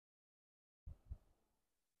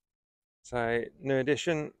So new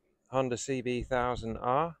edition, Honda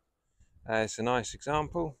CB1000R. It's a nice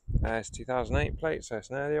example. It's 2008 plate, so it's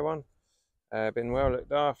an earlier one. Been well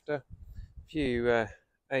looked after. A few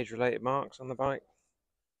age-related marks on the bike,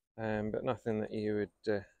 but nothing that you would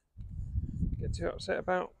get too upset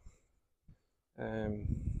about. I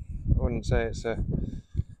wouldn't say it's a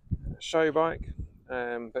show bike,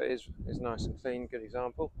 but it is nice and clean. Good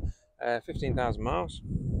example. 15,000 miles,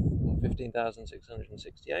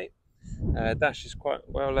 15,668. Dash is quite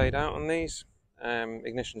well laid out on these.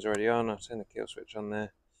 Ignition's already on. I've turned the kill switch on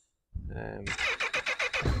there.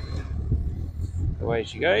 Away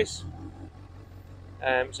she goes.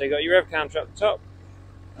 So you've got your rev counter up the top,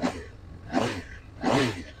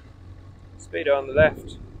 speedo on the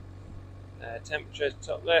left, temperature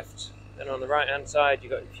top left. Then on the right hand side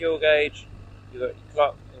you've got your fuel gauge, you've got your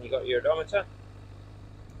clock, and you've got your odometer.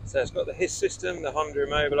 So it's got the HIS system, the Honda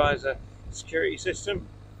Immobilizer security system,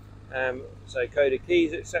 so coded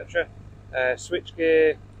keys, etc. Switch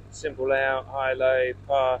gear, simple layout, high, low,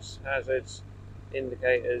 pass, hazards,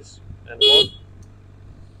 indicators, and more.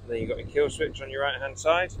 And then you've got your kill switch on your right hand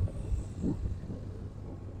side.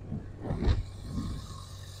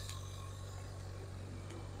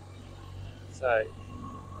 So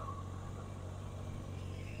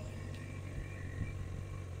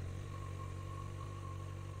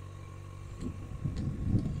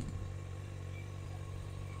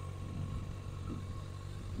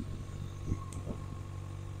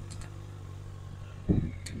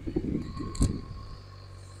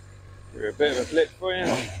give a bit of a flip for you.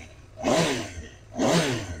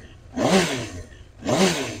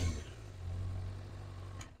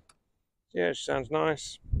 Yeah, it sounds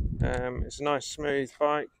nice. It's a nice smooth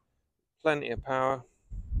bike, plenty of power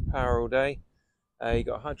all day. You've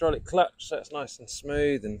got a hydraulic clutch, so it's nice and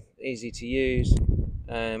smooth and easy to use.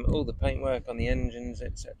 All the paintwork on the engines,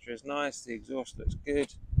 etc. is nice. The exhaust looks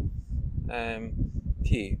good. A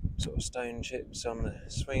few sort of stone chips on the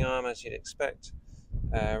swing arm as you'd expect.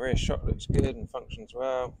 Rear shock looks good and functions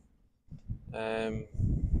well.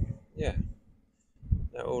 Yeah,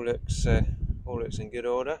 that all looks in good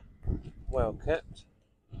order, well kept.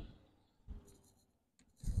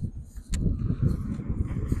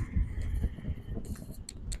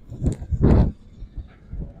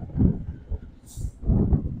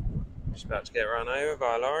 Just about to get run over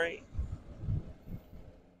by a lorry.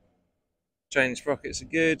 Chain sprockets are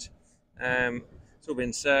good. It's all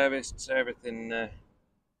been serviced, so everything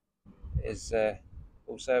is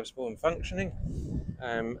all serviceable and functioning.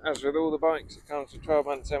 As with all the bikes, it comes with 12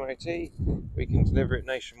 months MOT. We can deliver it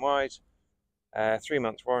nationwide. 3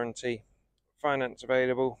 months warranty. Finance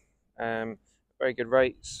available. Very good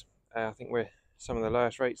rates. I think we're some of the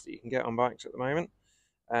lowest rates that you can get on bikes at the moment.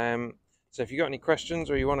 So if you've got any questions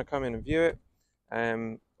or you want to come in and view it,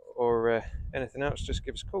 or anything else, just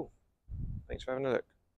give us a call. Thanks for having a look.